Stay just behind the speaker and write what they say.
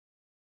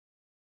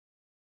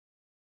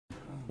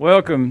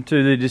Welcome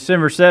to the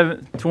December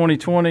 7th,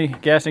 2020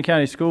 Gaston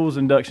County Schools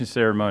Induction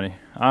Ceremony.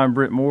 I'm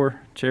Britt Moore,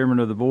 Chairman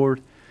of the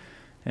Board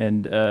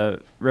and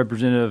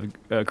Representative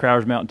of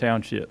Crowers Mountain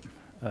Township.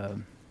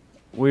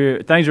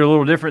 Things are a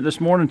little different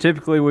this morning.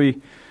 Typically we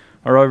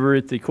are over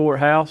at the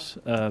courthouse,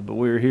 but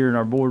we're here in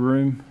our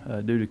boardroom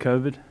due to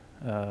COVID.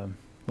 I'd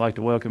like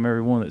to welcome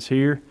everyone that's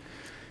here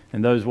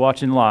and those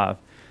watching live.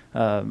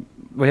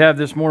 We have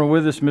this morning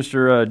with us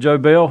Mr. Joe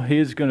Bell. He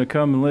is going to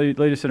come and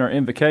lead us in our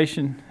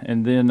invocation,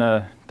 and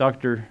then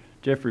Dr.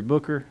 Jeffrey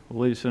Booker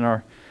will lead us in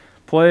our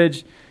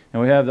pledge,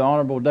 and we have the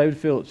Honorable David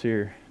Phillips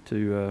here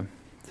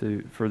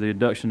for the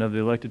induction of the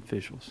elected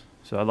officials.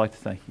 So I'd like to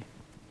thank you.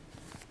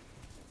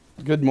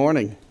 Good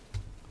morning.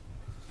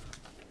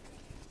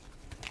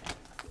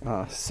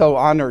 So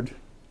honored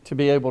to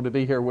be able to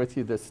be here with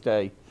you this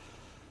day.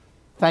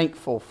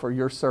 Thankful for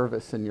your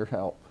service and your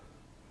help.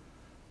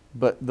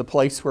 But the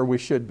place where we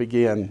should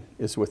begin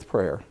is with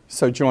prayer.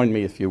 So join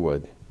me if you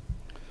would.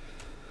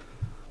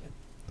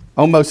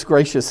 O most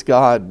gracious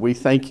God, we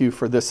thank you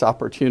for this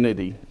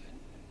opportunity,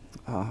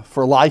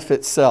 for life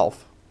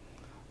itself,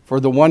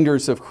 for the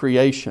wonders of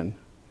creation,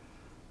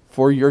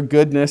 for your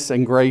goodness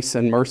and grace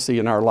and mercy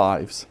in our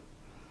lives.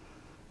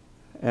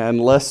 And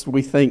lest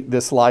we think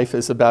this life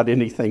is about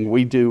anything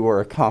we do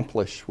or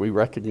accomplish, we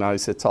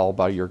recognize it's all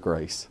by your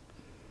grace.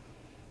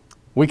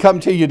 We come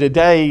to you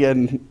today,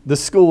 and the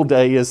school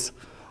day is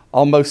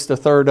almost a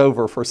third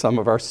over for some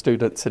of our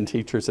students and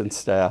teachers and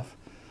staff.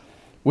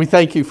 We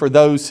thank you for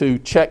those who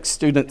checked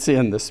students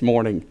in this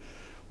morning.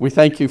 We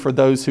thank you for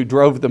those who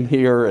drove them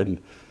here and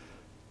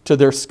to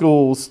their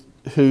schools,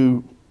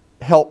 who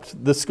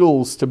helped the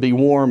schools to be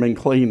warm and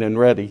clean and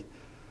ready.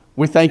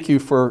 We thank you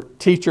for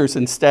teachers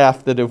and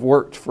staff that have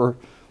worked for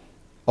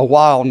a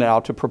while now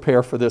to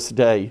prepare for this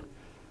day.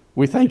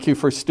 We thank you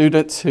for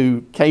students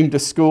who came to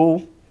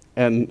school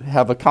and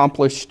have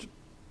accomplished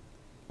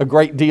a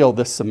great deal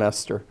this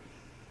semester.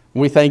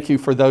 We thank you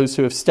for those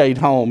who have stayed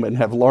home and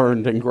have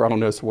learned and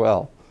grown as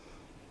well.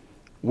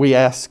 We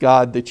ask,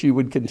 God, that you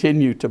would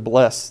continue to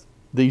bless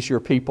these your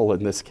people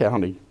in this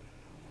county.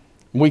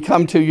 We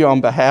come to you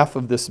on behalf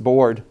of this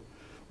board.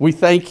 We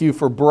thank you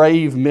for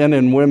brave men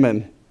and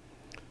women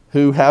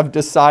who have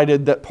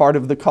decided that part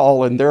of the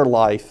call in their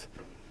life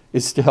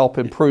is to help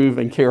improve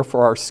and care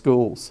for our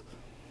schools.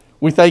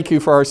 We thank you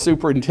for our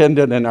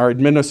superintendent and our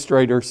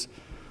administrators,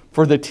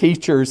 for the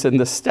teachers and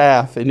the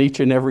staff in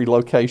each and every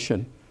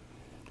location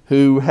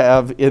who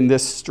have, in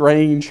this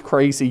strange,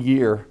 crazy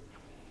year,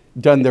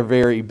 done their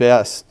very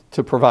best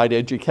to provide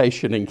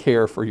education and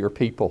care for your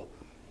people.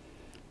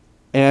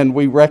 And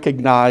we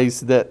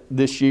recognize that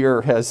this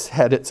year has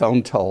had its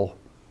own toll.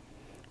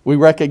 We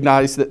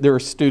recognize that there are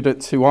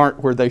students who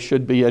aren't where they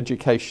should be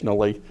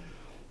educationally,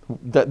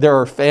 that there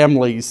are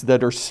families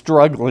that are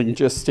struggling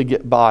just to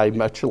get by,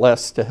 much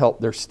less to help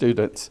their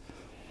students,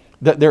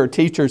 that there are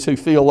teachers who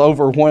feel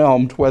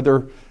overwhelmed,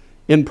 whether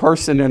in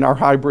person in our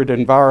hybrid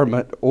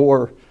environment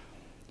or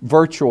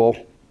virtual,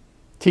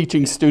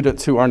 teaching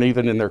students who aren't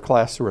even in their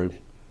classroom.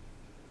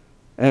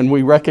 And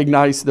we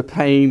recognize the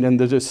pain and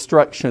the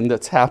destruction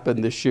that's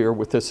happened this year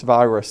with this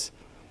virus,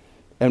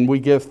 and we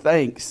give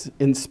thanks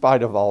in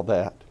spite of all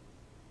that.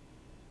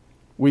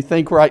 We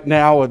think right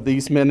now of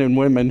these men and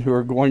women who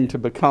are going to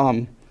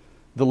become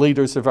the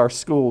leaders of our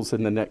schools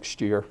in the next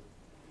year.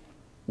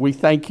 We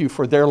thank you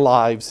for their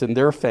lives and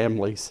their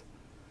families.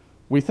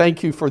 We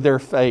thank you for their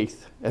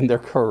faith and their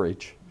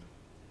courage.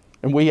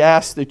 And we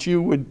ask that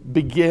you would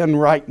begin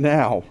right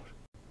now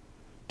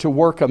to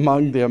work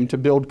among them, to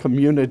build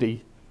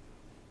community,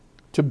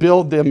 to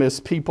build them as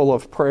people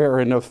of prayer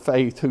and of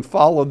faith who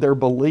follow their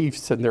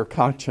beliefs and their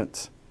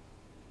conscience,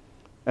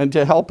 and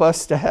to help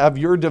us to have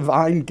your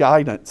divine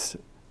guidance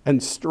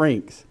and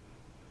strength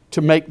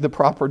to make the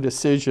proper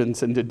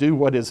decisions and to do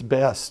what is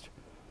best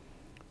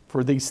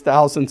for these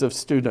thousands of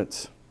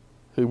students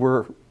who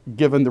we're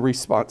given the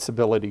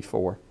responsibility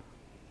for.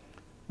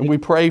 And we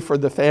pray for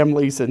the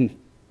families and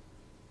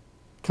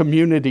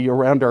community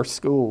around our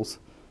schools,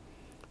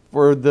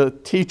 for the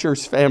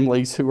teachers'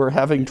 families who are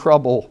having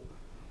trouble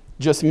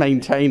just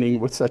maintaining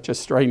with such a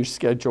strange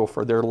schedule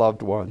for their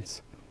loved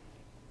ones,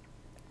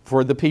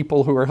 for the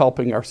people who are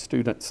helping our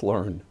students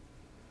learn.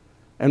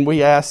 And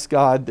we ask,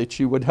 God, that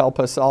you would help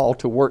us all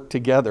to work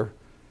together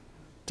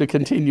to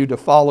continue to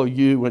follow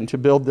you and to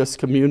build this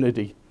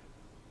community,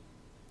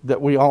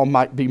 that we all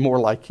might be more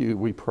like you,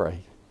 we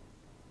pray.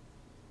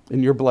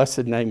 In your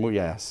blessed name we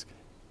ask.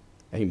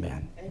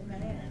 Amen.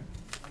 Amen.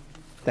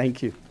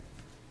 Thank you.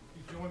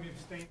 You join me in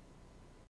standing.